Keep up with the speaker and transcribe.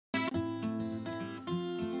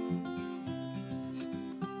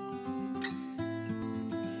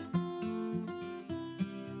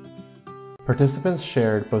Participants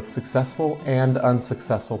shared both successful and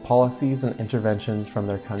unsuccessful policies and interventions from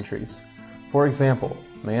their countries. For example,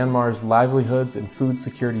 Myanmar's Livelihoods and Food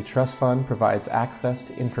Security Trust Fund provides access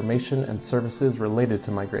to information and services related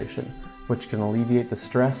to migration, which can alleviate the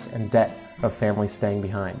stress and debt of families staying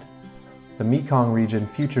behind. The Mekong Region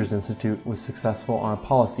Futures Institute was successful on a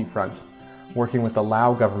policy front, working with the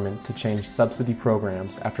Lao government to change subsidy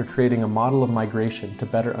programs after creating a model of migration to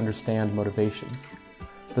better understand motivations.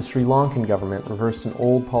 The Sri Lankan government reversed an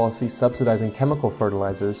old policy subsidizing chemical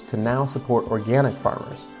fertilizers to now support organic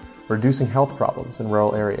farmers, reducing health problems in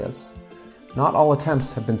rural areas. Not all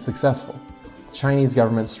attempts have been successful. The Chinese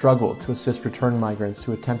government struggled to assist return migrants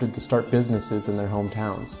who attempted to start businesses in their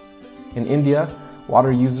hometowns. In India,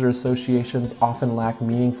 water user associations often lack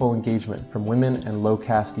meaningful engagement from women and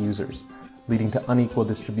low-caste users, leading to unequal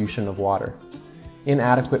distribution of water.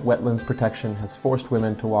 Inadequate wetlands protection has forced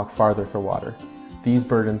women to walk farther for water. These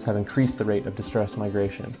burdens have increased the rate of distressed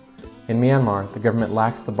migration. In Myanmar, the government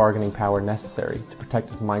lacks the bargaining power necessary to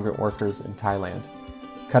protect its migrant workers in Thailand.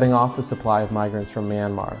 Cutting off the supply of migrants from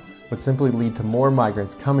Myanmar would simply lead to more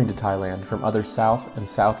migrants coming to Thailand from other South and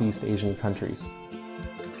Southeast Asian countries.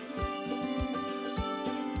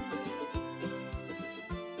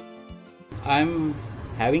 I'm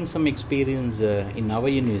having some experience in our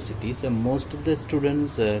university. So most of the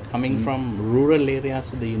students coming from rural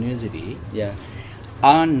areas of the university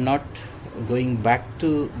are not going back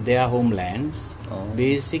to their homelands,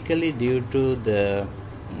 basically due to the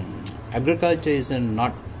agriculture is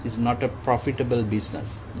not a profitable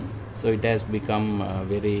business. So it has become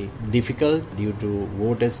very difficult due to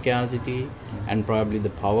water scarcity and probably the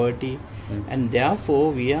poverty. And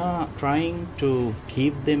therefore we are trying to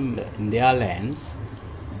keep them in their lands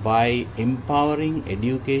by empowering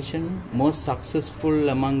education. Most successful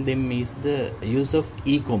among them is the use of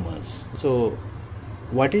e-commerce. So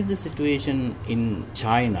what is the situation in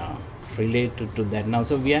China related to that now?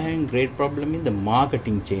 So we are having great problem in the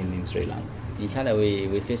marketing chain in Sri Lanka. In China,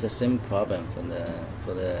 we face the same problem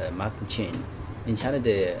for the market chain. In China,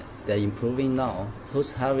 they're improving now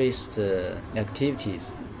post-harvest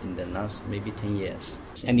activities in the last maybe 10 years.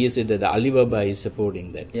 And you said that the Alibaba is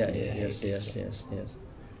supporting that. Yes.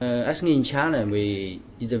 I think in China,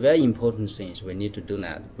 it's a very important thing. We need to do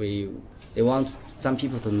that. They want some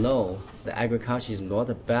people to know that agriculture is not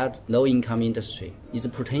a bad, low-income industry. It's a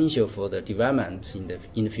potential for the development in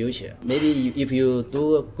the future. Maybe if you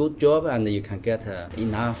do a good job and you can get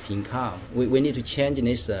enough income, we need to change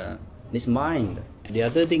this mind. The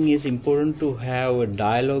other thing is important to have a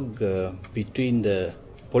dialogue between the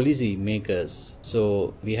policy makers.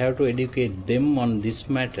 So we have to educate them on this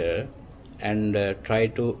matter and try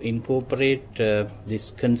to incorporate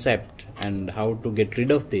this concept and how to get rid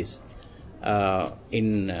of this.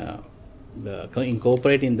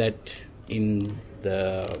 Incorporating that in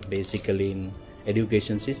the basically in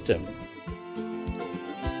education system.